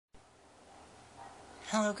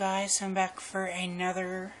Hello guys, I'm back for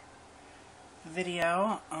another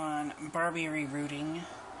video on Barbie rerooting,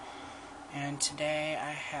 and today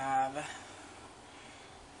I have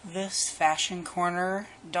this Fashion Corner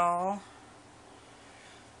doll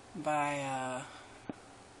by,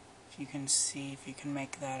 if you can see, if you can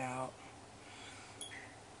make that out.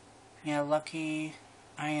 Yeah, Lucky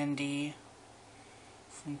IND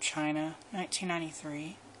from China,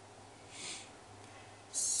 1993.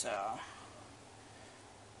 So,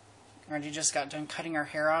 already just got done cutting her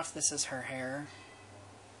hair off. This is her hair.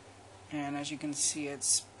 And as you can see,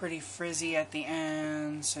 it's pretty frizzy at the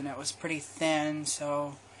ends, and it was pretty thin,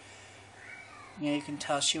 so yeah, you can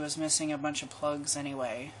tell she was missing a bunch of plugs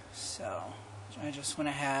anyway. So I just went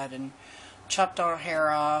ahead and chopped all her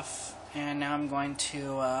hair off, and now I'm going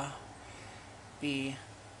to be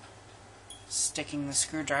sticking the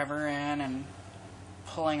screwdriver in and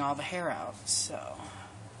pulling all the hair out. So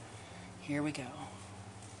here we go.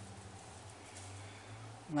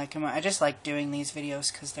 I just like doing these videos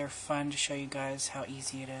because they're fun to show you guys how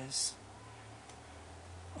easy it is.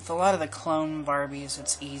 With a lot of the clone Barbies,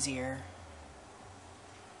 it's easier.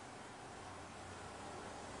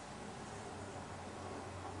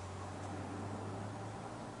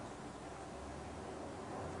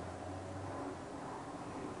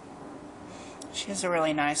 She has a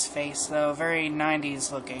really nice face, though. Very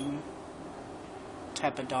 90s looking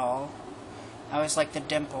type of doll. I always like the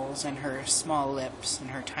dimples and her small lips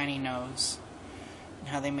and her tiny nose, and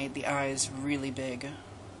how they made the eyes really big.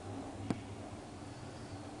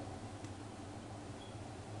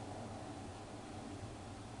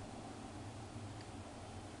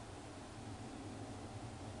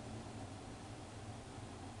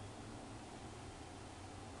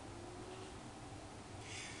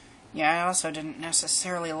 Yeah, I also didn't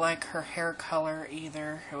necessarily like her hair color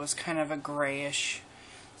either. It was kind of a grayish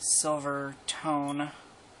silver tone,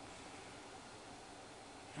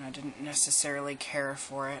 and I didn't necessarily care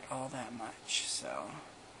for it all that much, so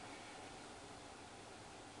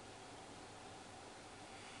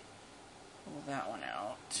pull that one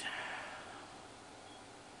out.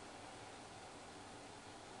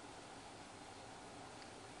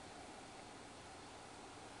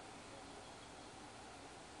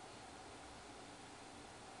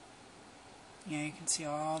 Yeah, you can see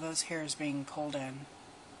all those hairs being pulled in.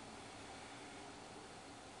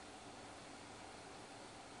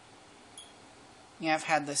 Yeah, I've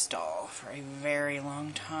had this doll for a very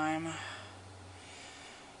long time.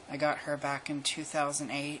 I got her back in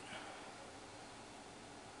 2008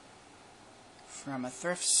 from a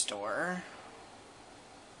thrift store.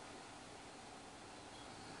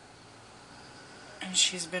 And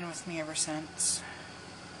she's been with me ever since.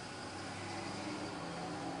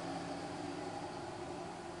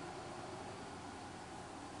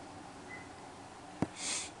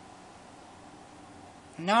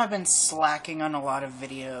 Now I've been slacking on a lot of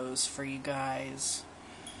videos for you guys.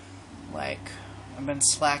 Like, I've been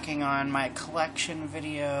slacking on my collection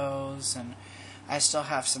videos, and I still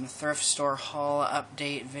have some thrift store haul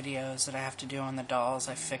update videos that I have to do on the dolls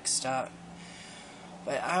I fixed up.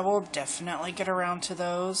 But I will definitely get around to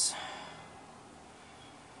those.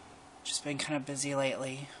 Just been kind of busy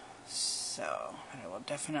lately, so I will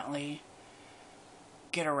definitely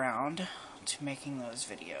get around to making those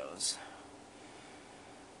videos.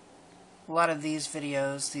 A lot of these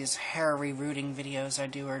videos, these hair rerooting videos I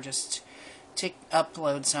do, are just to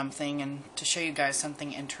upload something and to show you guys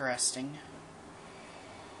something interesting.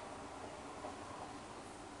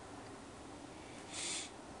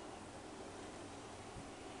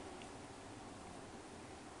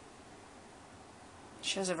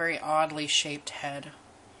 She has a very oddly shaped head.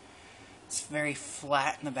 It's very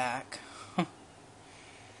flat in the back.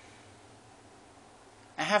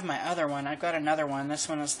 I have my other one. I've got another one. This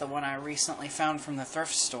one is the one I recently found from the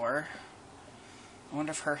thrift store. I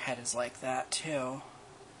wonder if her head is like that too.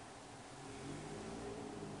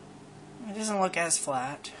 It doesn't look as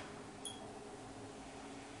flat.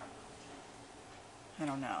 I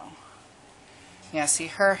don't know. Yeah, see,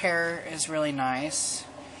 her hair is really nice.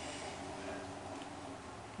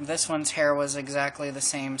 This one's hair was exactly the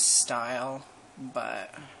same style,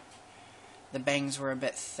 but the bangs were a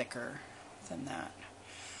bit thicker than that.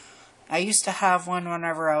 I used to have one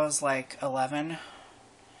whenever I was like 11.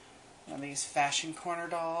 One of these Fashion Corner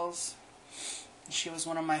dolls. She was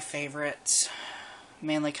one of my favorites,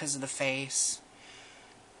 mainly because of the face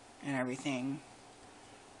and everything.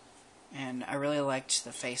 And I really liked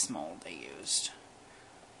the face mold they used.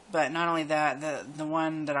 But not only that, the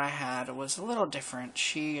one that I had was a little different.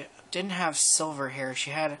 She didn't have silver hair.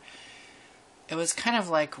 It was kind of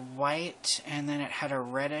like white, and then it had a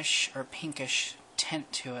reddish or pinkish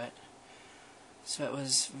tint to it. So it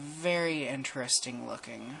was very interesting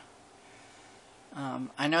looking.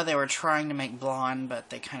 I know they were trying to make blonde, but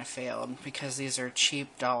they kind of failed because these are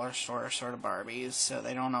cheap dollar store sort of Barbies, so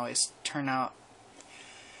they don't always turn out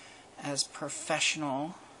as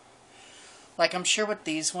professional. Like, I'm sure with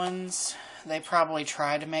these ones, they probably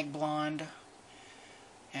tried to make blonde,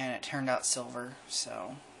 and it turned out silver,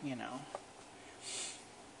 so, you know.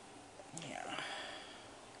 Yeah.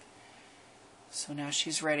 So now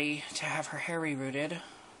she's ready to have her hair rerooted.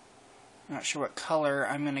 I'm not sure what color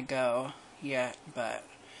I'm going to go yet, but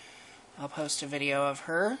I'll post a video of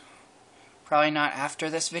her. Probably not after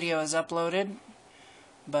this video is uploaded,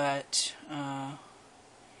 but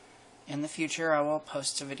in the future I will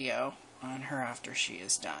post a video on her after she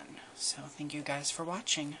is done. So thank you guys for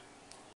watching.